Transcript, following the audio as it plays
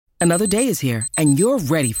Another day is here, and you're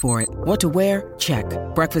ready for it. What to wear? Check.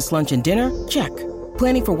 Breakfast, lunch, and dinner? Check.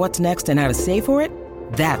 Planning for what's next and how to save for it?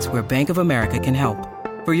 That's where Bank of America can help.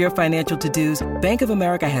 For your financial to-dos, Bank of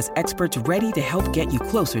America has experts ready to help get you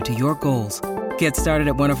closer to your goals. Get started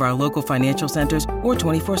at one of our local financial centers or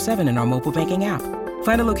 24/7 in our mobile banking app.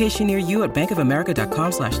 Find a location near you at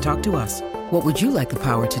bankofamerica.com/talktous. What would you like the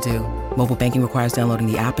power to do? Mobile banking requires downloading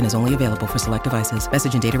the app and is only available for select devices.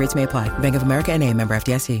 Message and data rates may apply. Bank of America N.A., member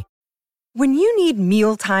FDIC. When you need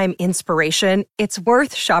mealtime inspiration, it's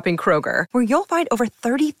worth shopping Kroger, where you'll find over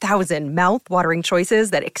 30,000 mouth-watering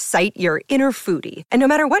choices that excite your inner foodie. And no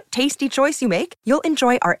matter what tasty choice you make, you'll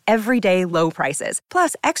enjoy our everyday low prices,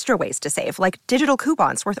 plus extra ways to save, like digital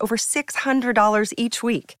coupons worth over $600 each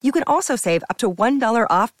week. You can also save up to $1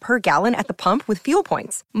 off per gallon at the pump with fuel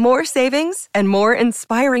points. More savings and more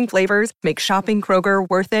inspiring flavors make shopping Kroger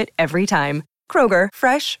worth it every time. Kroger,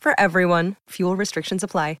 fresh for everyone. Fuel restrictions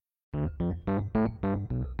apply. Jones,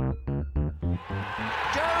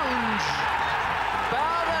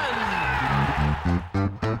 Bowden,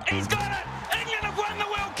 he's got it! England have won the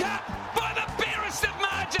World Cup by the barest of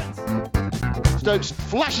margins! Stokes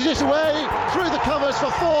flashes it away through the covers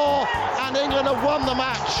for 4, and England have won the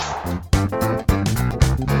match.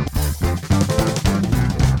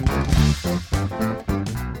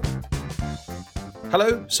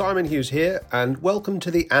 Hello, Simon Hughes here, and welcome to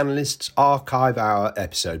the Analysts Archive Hour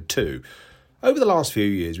Episode 2. Over the last few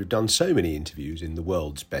years, we've done so many interviews in the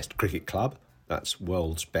world's best cricket club. That's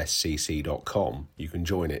worldsbestcc.com. You can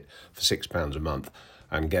join it for £6 a month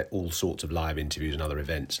and get all sorts of live interviews and other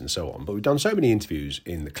events and so on. But we've done so many interviews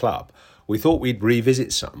in the club, we thought we'd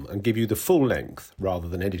revisit some and give you the full length rather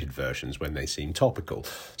than edited versions when they seem topical.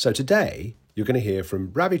 So today, you're going to hear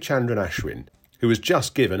from Ravichandran Ashwin, who was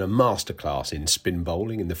just given a masterclass in spin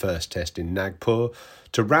bowling in the first test in Nagpur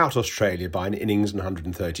to rout Australia by an innings and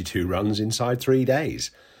 132 runs inside 3 days.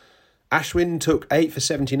 Ashwin took 8 for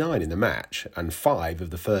 79 in the match and 5 of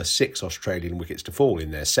the first 6 Australian wickets to fall in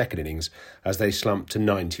their second innings as they slumped to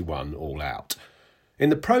 91 all out. In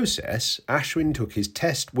the process, Ashwin took his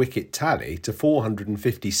test wicket tally to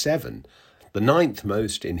 457, the 9th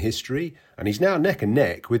most in history, and he's now neck and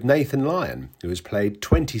neck with Nathan Lyon, who has played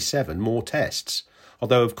 27 more tests.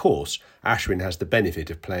 Although, of course, Ashwin has the benefit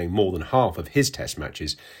of playing more than half of his test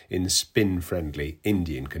matches in spin-friendly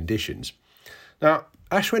Indian conditions. Now,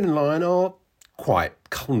 Ashwin and Lyon are quite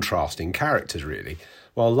contrasting characters, really.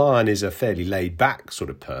 While Lyon is a fairly laid-back sort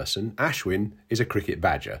of person, Ashwin is a cricket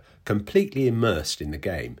badger, completely immersed in the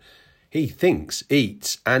game. He thinks,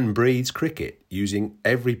 eats and breathes cricket, using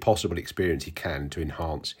every possible experience he can to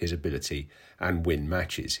enhance his ability and win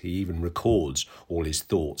matches. He even records all his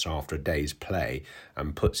thoughts after a day's play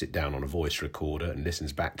and puts it down on a voice recorder and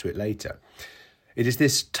listens back to it later. It is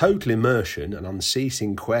this total immersion and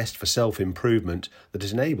unceasing quest for self-improvement that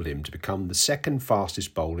has enabled him to become the second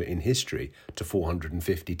fastest bowler in history to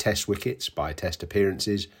 450 test wickets by test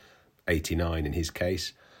appearances, 89 in his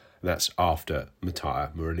case. That's after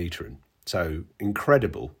Mataya Muralitharan. So,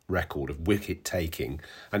 incredible record of wicket taking.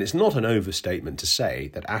 And it's not an overstatement to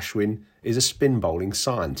say that Ashwin is a spin bowling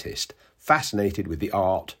scientist, fascinated with the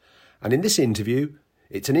art. And in this interview,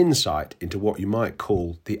 it's an insight into what you might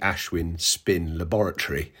call the Ashwin Spin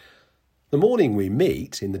Laboratory. The morning we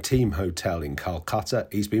meet in the team hotel in Calcutta,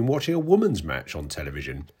 he's been watching a women's match on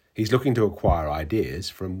television. He's looking to acquire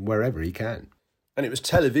ideas from wherever he can. And it was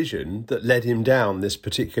television that led him down this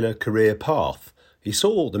particular career path. He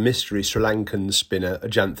saw the mystery Sri Lankan spinner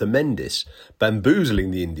Ajantha Mendis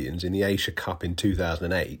bamboozling the Indians in the Asia Cup in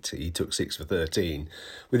 2008. He took 6 for 13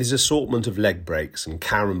 with his assortment of leg breaks and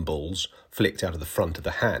carom balls flicked out of the front of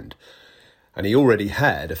the hand. And he already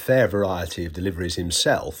had a fair variety of deliveries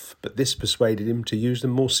himself, but this persuaded him to use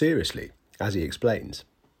them more seriously, as he explains.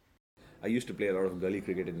 I used to play a lot of gully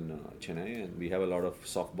cricket in Chennai, and we have a lot of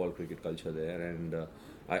softball cricket culture there. And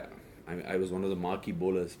I was one of the marquee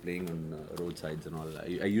bowlers playing on roadsides and all.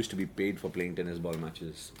 I used to be paid for playing tennis ball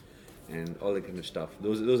matches and all that kind of stuff.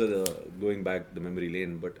 Those are the going back the memory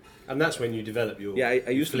lane. And that's when you develop your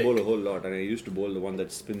I used flick. to bowl a whole lot, and I used to bowl the one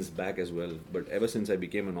that spins back as well. But ever since I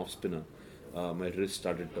became an off spinner, my wrist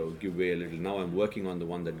started to give way a little. Now I'm working on the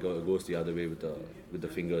one that goes the other way with the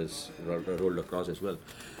fingers rolled across as well.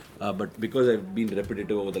 But because I've been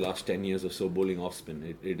repetitive over the last 10 years or so bowling off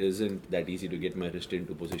spin, it isn't that easy to get my wrist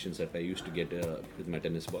into positions that I used to get with my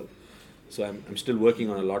tennis ball. So I'm still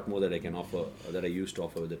working on a lot more that I can offer, that I used to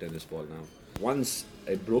offer with the tennis ball now. Once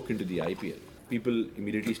I broke into the IPL, people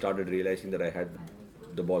immediately started realizing that I had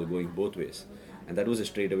the ball going both ways. And that was a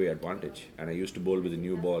straightaway advantage. And I used to bowl with a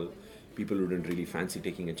new ball. People wouldn't really fancy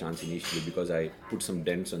taking a chance initially because I put some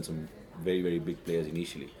dents and some very, very big players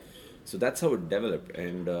initially. So that's how it developed,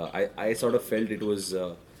 and I sort of felt it was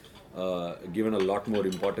given a lot more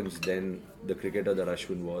importance than the cricketer that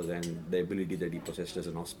Ashwin was and the ability that he possessed as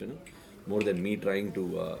an off spinner. More than me trying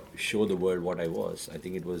to show the world what I was, I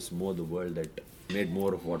think it was more the world that made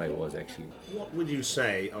more of what I was actually. What would you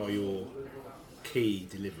say are your key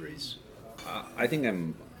deliveries? I think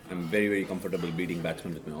I'm very, very comfortable beating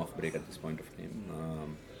batsmen with my off break at this point of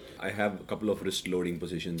time. I have a couple of wrist loading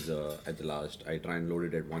positions at the last. I try and load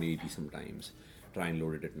it at 180 sometimes, try and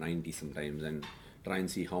load it at 90 sometimes, and try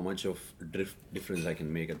and see how much of difference I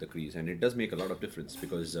can make at the crease. And it does make a lot of difference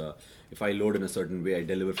because if I load in a certain way, I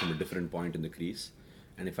deliver from a different point in the crease.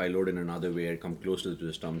 And if I load in another way, I come closer to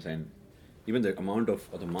the stumps, and even the amount of,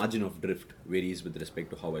 or the margin of drift varies with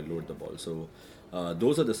respect to how I load the ball. So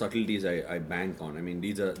those are the subtleties I bank on. I mean,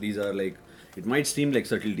 these are like, it might seem like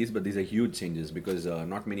subtleties, but these are huge changes because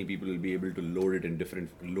not many people will be able to load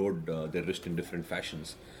their wrist in different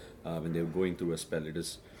fashions when they're going through a spell. It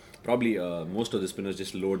is probably most of the spinners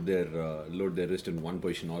just load their wrist in one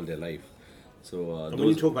position all their life. So and when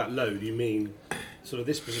you talk about load, you mean sort of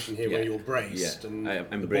this position here where you're braced and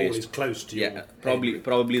I'm the braced. ball is close to you.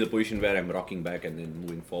 Probably the position where I'm rocking back and then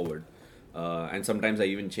moving forward. And sometimes I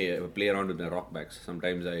even play around with my rock backs.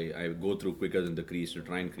 Sometimes I go through quicker in the crease to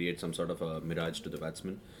try and create some sort of a mirage to the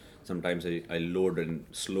batsman. Sometimes I load and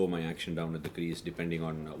slow my action down at the crease depending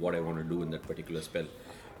on what I want to do in that particular spell.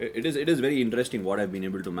 It is very interesting what I've been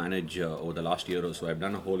able to manage over the last year or so. I've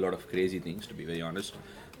done a whole lot of crazy things, to be very honest.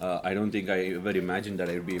 I don't think I ever imagined that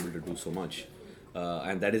I would be able to do so much.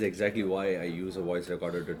 And that is exactly why I use a voice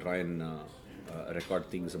recorder to try and record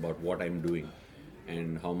things about what I'm doing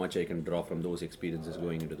and how much I can draw from those experiences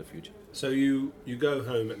going into the future. So you go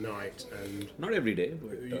home at night and... Not every day,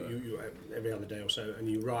 but... you every other day or so, and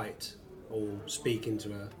you write or speak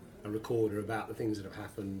into a recorder about the things that have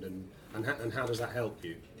happened, and how does that help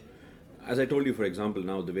you? As I told you, for example,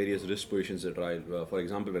 now the various wrist positions that I, for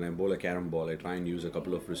example, when I bowl a carom ball, I try and use a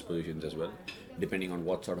couple of wrist positions as well, depending on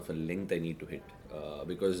what sort of a length I need to hit.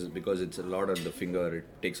 Because it's a lot on the finger,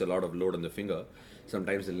 it takes a lot of load on the finger.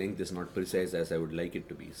 Sometimes the length is not precise as I would like it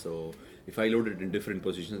to be. So if I load it in different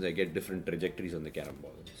positions, I get different trajectories on the carom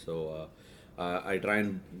ball. So I try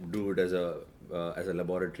and do it as a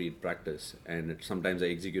laboratory practice, and sometimes I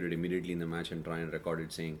execute it immediately in the match and try and record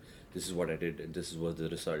it saying, this is what I did, and this was the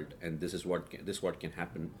result, and this is what can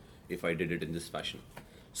happen if I did it in this fashion.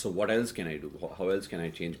 So what else can I do? How else can I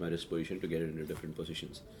change my wrist position to get it into different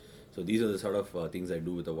positions? So these are the sort of things I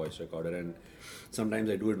do with a voice recorder, and sometimes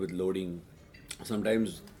I do it with loading.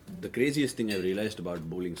 Sometimes the craziest thing I realized about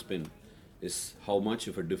bowling spin is how much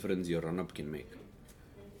of a difference your run-up can make.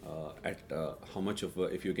 How much of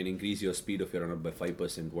if you can increase your speed of your run-up by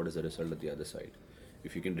 5%, what is the result at the other side?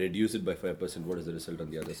 If you can reduce it by 5%, what is the result on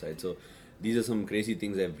the other side? So these are some crazy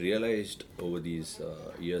things I've realized over these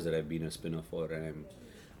years that I've been a spinner for, and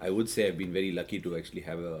I would say I've been very lucky to actually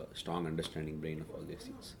have a strong understanding brain of all these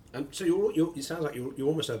things. So you sound like you're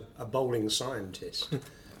almost a bowling scientist.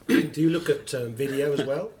 Do you look at video as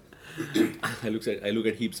well? I look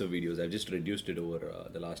at heaps of videos. I've just reduced it over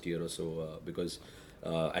the last year or so because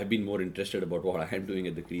I've been more interested about what I'm doing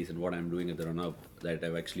at the crease and what I'm doing at the run-up that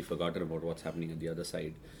I've actually forgotten about what's happening at the other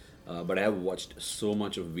side. But I have watched so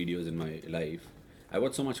much of videos in my life. I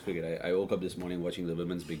watched so much cricket. I woke up this morning watching the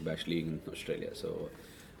Women's Big Bash League in Australia. So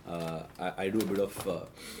I do a bit of...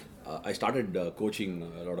 I started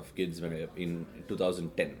coaching a lot of kids in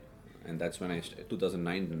 2010. And that's when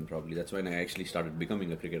 2009 probably, that's when I actually started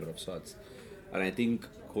becoming a cricketer of sorts. And I think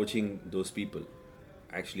coaching those people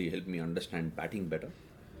actually helped me understand batting better,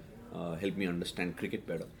 helped me understand cricket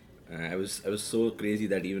better. I was so crazy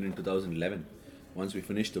that even in 2011, once we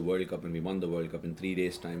finished the World Cup and we won the World Cup, in 3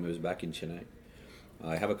 days' time I was back in Chennai.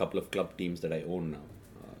 I have a couple of club teams that I own now.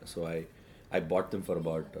 So I bought them for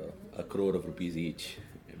about 1 crore of rupees each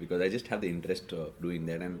because I just had the interest of doing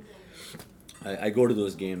that. And I go to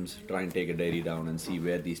those games, try and take a diary down and see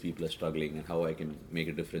where these people are struggling and how I can make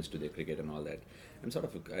a difference to their cricket and all that. I'm sort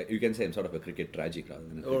of you can say I'm sort of a cricket tragic rather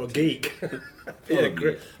than a geek.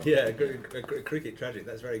 Yeah, cricket tragic.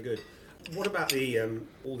 That's very good. What about the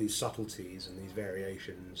all these subtleties and these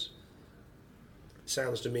variations?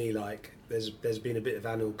 Sounds to me like there's been a bit of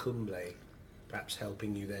Anil Kumble perhaps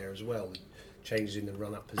helping you there as well, changes in the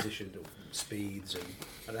run-up position, speeds,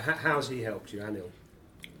 and how's he helped you, Anil?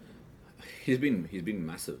 He's been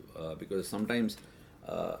massive because sometimes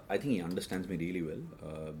I think he understands me really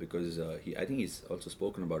well because I think he's also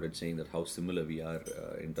spoken about it, saying that how similar we are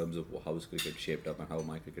in terms of how his cricket shaped up and how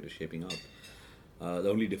my cricket is shaping up. The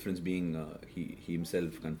only difference being he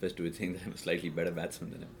himself confessed to it, saying that I'm a slightly better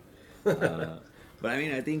batsman than him. But I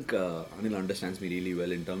mean, I think Anil understands me really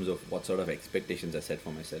well in terms of what sort of expectations I set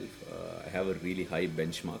for myself. I have a really high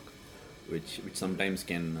benchmark, which sometimes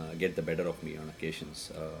can get the better of me on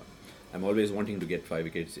occasions. I'm always wanting to get 5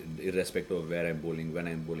 wickets, irrespective of where I'm bowling, when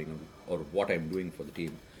I'm bowling, or what I'm doing for the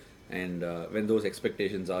team. And when those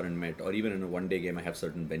expectations aren't met, or even in a one-day game, I have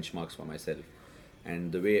certain benchmarks for myself.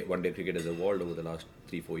 And the way one-day cricket has evolved over the last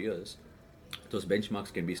 3-4 years, those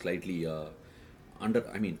benchmarks can be slightly under.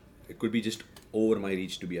 I mean, it could be just over my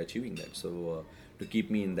reach to be achieving that. So to keep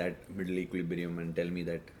me in that middle equilibrium and tell me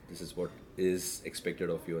that this is what is expected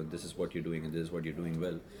of you, and this is what you're doing, and this is what you're doing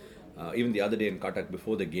well. Even the other day in Cuttack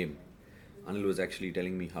before the game, Anil was actually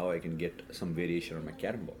telling me how I can get some variation on my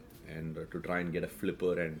carom ball and to try and get a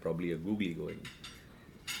flipper and probably a googly going.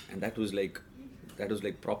 And that was like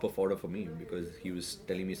proper fodder for me, because he was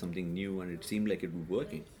telling me something new and it seemed like it was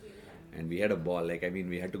working. And we had a ball,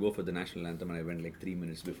 we had to go for the national anthem, and I went like 3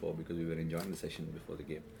 minutes before because we were enjoying the session before the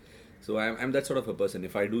game. So I'm that sort of a person.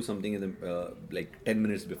 If I do something in the 10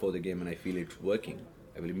 minutes before the game and I feel it's working,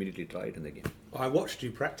 I will immediately try it in the game. I watched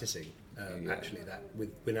you practicing actually that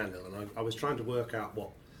with Anil, and I was trying to work out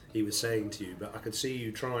what he was saying to you, but I could see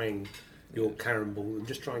you trying your carom ball and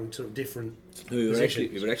just trying sort of different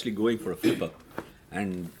positions. We were actually going for a flipper.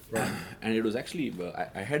 And it was actually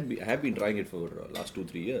I have been trying it for last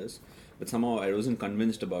 2-3 years, but somehow I wasn't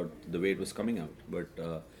convinced about the way it was coming out. But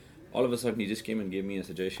all of a sudden he just came and gave me a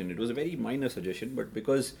suggestion. It was a very minor suggestion, but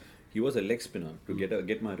because he was a leg spinner, to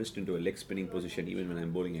get my wrist into a leg spinning position even when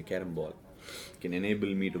I'm bowling a carom ball can enable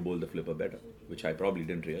me to bowl the flipper better, which I probably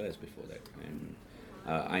didn't realize before that. And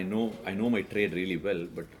I know my trade really well,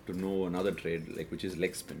 but to know another trade which is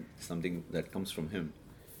leg spin, something that comes from him,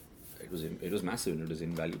 it was massive and it was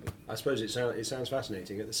invaluable. I suppose it sounds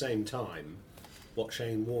fascinating. At the same time, what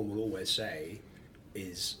Shane Warne will always say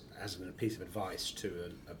is, as a piece of advice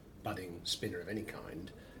to a budding spinner of any kind,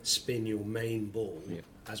 spin your main ball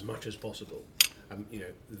as much as possible. The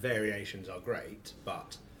variations are great,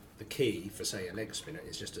 but the key for, say, a leg spinner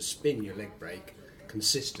is just to spin your leg break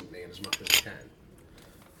consistently and as much as you can.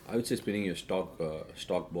 I would say spinning your stock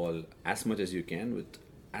ball as much as you can with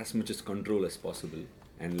as much as control as possible,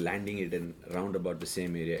 and landing it in round about the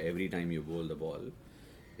same area every time you bowl the ball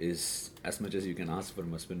is as much as you can ask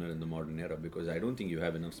from a spinner in the modern era, because I don't think you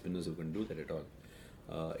have enough spinners who can do that at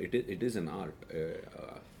all. It is an art.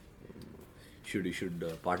 You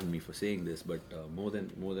should pardon me for saying this, but more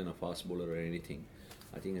than a fast bowler or anything,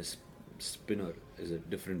 I think a spinner is a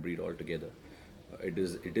different breed altogether. It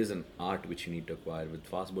is an art which you need to acquire. With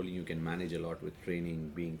fast bowling, you can manage a lot with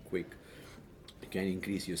training, being quick. You can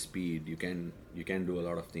increase your speed. You can do a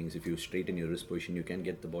lot of things. If you straighten your wrist position, you can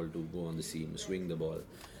get the ball to go on the seam, swing the ball.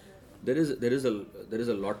 There is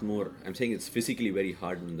a lot more. I'm saying it's physically very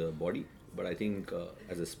hard on the body, but I think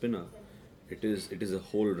as a spinner, it is a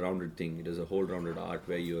whole-rounded thing. It is a whole-rounded art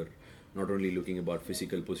where you're not only looking about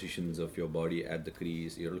physical positions of your body at the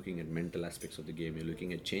crease, you're looking at mental aspects of the game. You're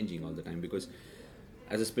looking at changing all the time, because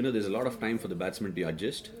as a spinner, there's a lot of time for the batsman to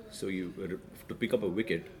adjust. So to pick up a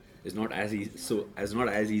wicket is not as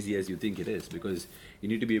easy as you think it is, because you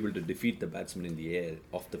need to be able to defeat the batsman in the air,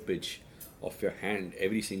 off the pitch, off your hand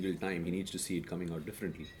every single time. He needs to see it coming out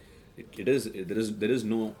differently. There is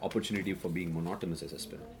no opportunity for being monotonous as a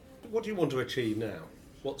spinner. What do you want to achieve now?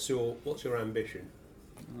 What's your ambition?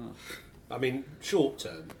 I mean, short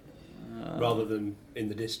term, rather than in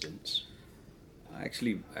the distance.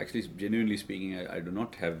 Actually, genuinely speaking, I do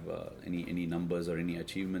not have any numbers or any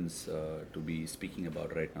achievements to be speaking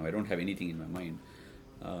about right now. I don't have anything in my mind.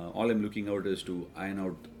 All I'm looking out is to iron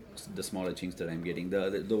out the smaller chinks that I'm getting.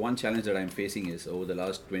 The one challenge that I'm facing is, over the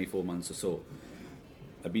last 24 months or so,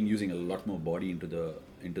 I've been using a lot more body into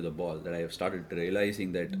the ball, that I have started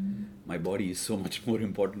realizing that my body is so much more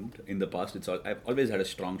important. In the past, I've always had a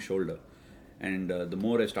strong shoulder. And the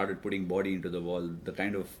more I started putting body into the ball, the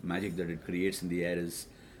kind of magic that it creates in the air is,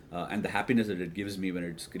 and the happiness that it gives me when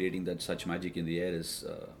it's creating such magic in the air is,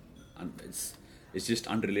 it's just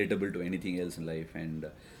unrelatable to anything else in life. And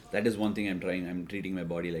that is one thing I'm trying. I'm treating my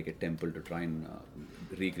body like a temple to try and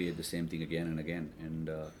recreate the same thing again and again.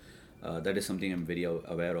 And that is something I'm very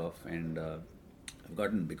aware of. And I've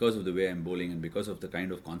gotten, because of the way I'm bowling and because of the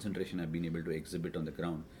kind of concentration I've been able to exhibit on the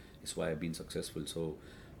ground, is why I've been successful. So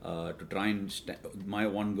to try and my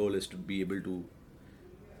one goal is to be able to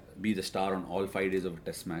be the star on all 5 days of a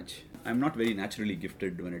test match. I'm not very naturally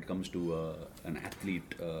gifted when it comes to an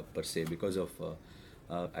athlete per se, because of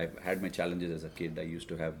I've had my challenges as a kid. I used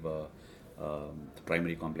to have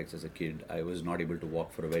primary complex as a kid. I was not able to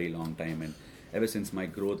walk for a very long time, and ever since, my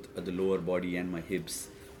growth at the lower body and my hips,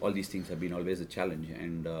 all these things have been always a challenge.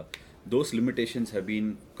 And those limitations have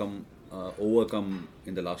been come overcome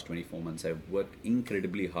in the last 24 months. I've worked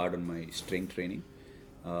incredibly hard on my strength training.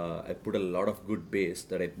 I put a lot of good base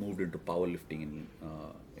that I've moved into powerlifting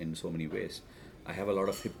in so many ways. I have a lot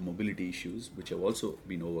of hip mobility issues which have also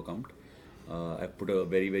been overcome. I've put a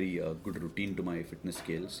very, very good routine to my fitness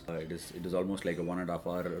scales. It is almost like a 1.5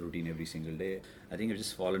 hour routine every single day. I think I've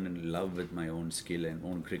just fallen in love with my own skill and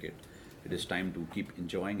own cricket. It is time to keep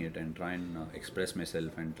enjoying it and try and express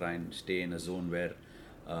myself and try and stay in a zone where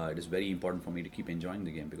it is very important for me to keep enjoying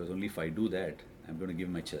the game, because only if I do that, I'm going to give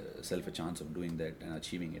myself a chance of doing that and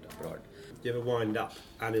achieving it abroad. Do you ever wind up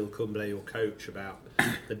Anil Kumble, your coach, about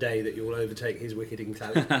the day that you'll overtake his wicketing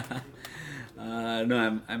talent?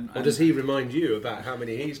 No, Or does he remind you about how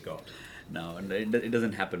many he's got? No, it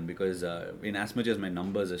doesn't happen, because in as much as my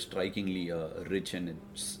numbers are strikingly rich and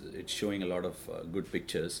it's showing a lot of good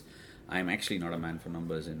pictures, I'm actually not a man for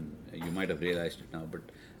numbers, and you might have realized it now, but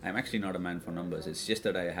I'm actually not a man for numbers. It's just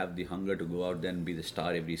that I have the hunger to go out there and be the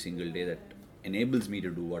star every single day that enables me to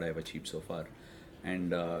do what I've achieved so far.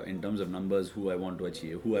 And in terms of numbers, who I want to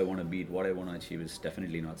achieve, who I want to beat, what I want to achieve is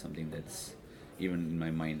definitely not something that's even in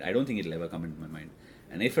my mind. I don't think it'll ever come into my mind.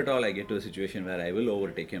 And if at all I get to a situation where I will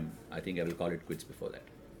overtake him, I think I will call it quits before that.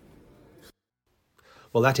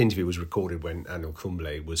 Well, that interview was recorded when Anil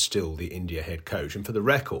Kumble was still the India head coach. And for the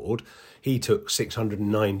record, he took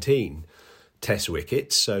 619 Test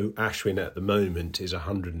wickets. So Ashwin at the moment is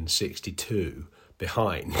 162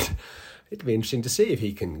 behind. It'd be interesting to see if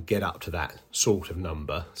he can get up to that sort of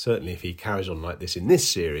number. Certainly if he carries on like this in this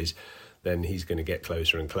series, then he's going to get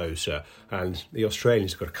closer and closer. And the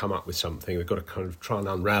Australians have got to come up with something. They've got to kind of try and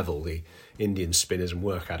unravel the Indian spinners and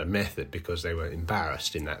work out a method, because they were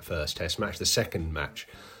embarrassed in that first Test match. The second match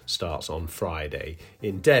starts on Friday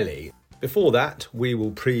in Delhi. Before that, we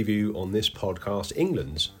will preview on this podcast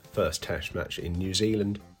England's first Test match in New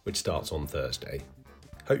Zealand, which starts on Thursday.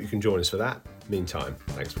 Hope you can join us for that. Meantime,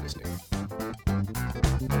 thanks for listening.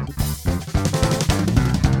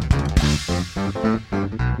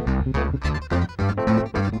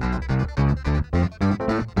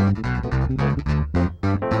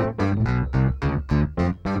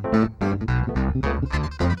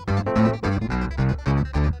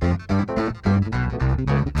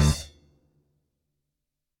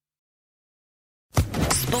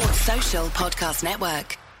 Sports Social Podcast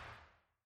Network.